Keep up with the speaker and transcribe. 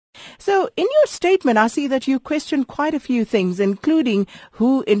So in your statement, I see that you questioned quite a few things, including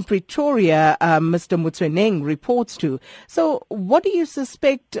who in Pretoria Mr. Motsoeneng reports to. So what do you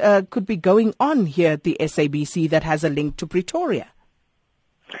suspect could be going on here at the SABC that has a link to Pretoria?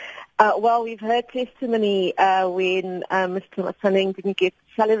 Well, we've heard testimony when Mr. Motsoeneng didn't get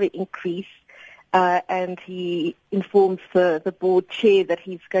salary increase, and he informs the board chair that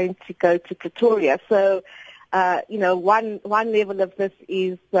he's going to go to Pretoria. So, one level of this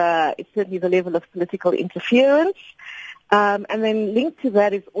is certainly the level of political interference. And then linked to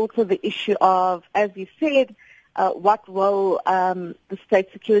that is also the issue of, as you said, what role the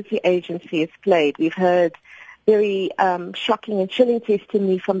State Security Agency has played. We've heard very shocking and chilling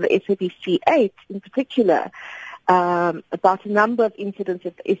testimony from the SABC 8 in particular about a number of incidents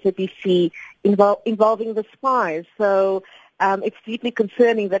at the SABC involving the spies. So it's deeply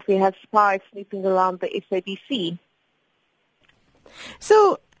concerning that we have spies snooping around the SABC.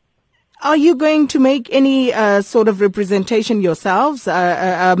 So are you going to make any sort of representation yourselves?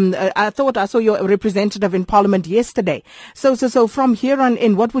 I thought I saw your representative in Parliament yesterday. So from here on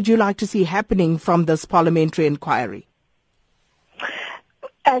in, what would you like to see happening from this parliamentary inquiry?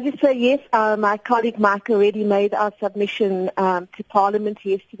 As you say, yes, my colleague Mike already made our submission to Parliament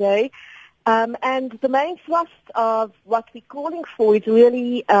yesterday. And the main thrust of what we're calling for is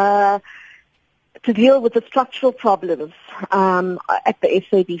really to deal with the structural problems at the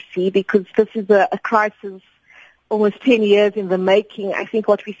SABC, because this is a crisis almost 10 years in the making. I think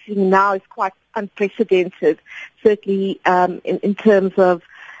what we're seeing now is quite unprecedented, certainly in terms of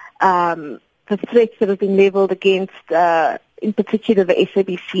the threats that have been leveled against, in particular, the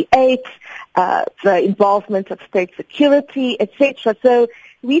SABC 8, the involvement of state security, etc. So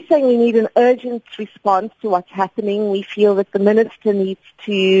we're saying we need an urgent response to what's happening. We feel that the minister needs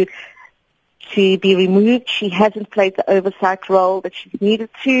to be removed. She hasn't played the oversight role that she's needed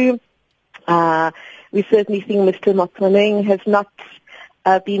to. We certainly think Mr. Motsoeneng has not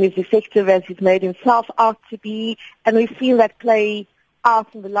been as effective as he's made himself out to be, and we've seen that play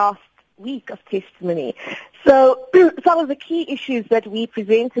out in the last week of testimony. So some of the key issues that we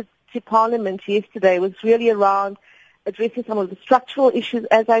presented to Parliament yesterday was really around addressing some of the structural issues,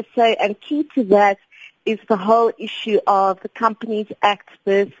 as I say, and key to that is the whole issue of the Companies Act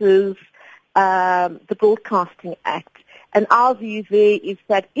versus the Broadcasting Act. And our view there is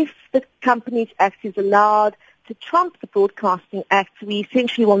that if the Companies Act is allowed to trump the Broadcasting Act, we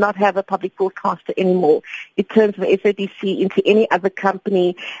essentially will not have a public broadcaster anymore. It turns the SABC into any other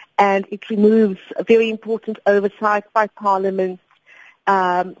company, and it removes a very important oversight by Parliament.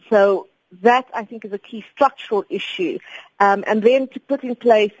 So that, I think, is a key structural issue. And then to put in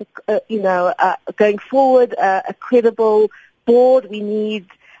place, going forward, a credible board, we need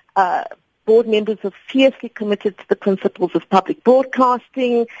board members are fiercely committed to the principles of public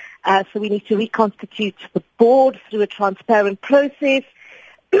broadcasting, so we need to reconstitute the board through a transparent process.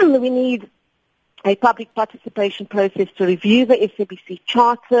 We need a public participation process to review the SABC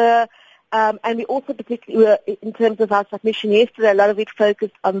charter, and we also particularly, in terms of our submission yesterday, a lot of it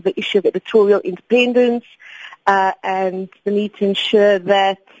focused on the issue of editorial independence and the need to ensure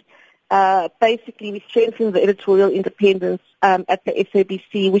that basically we strengthen the editorial independence at the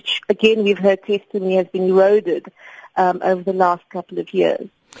SABC, which, again, we've heard testimony has been eroded over the last couple of years.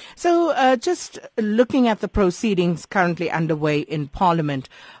 So just looking at the proceedings currently underway in Parliament,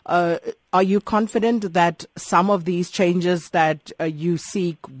 are you confident that some of these changes that you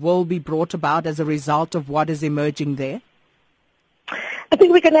seek will be brought about as a result of what is emerging there? I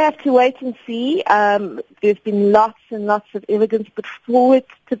think we're going to have to wait and see. There's been lots and lots of evidence put forward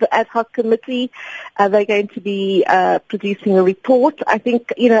to the ad hoc committee. They're going to be producing a report. I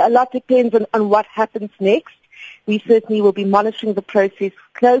think, a lot depends on what happens next. We certainly will be monitoring the process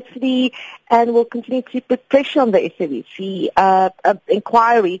closely, and we'll continue to put pressure on the SABC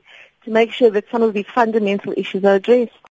inquiry to make sure that some of these fundamental issues are addressed.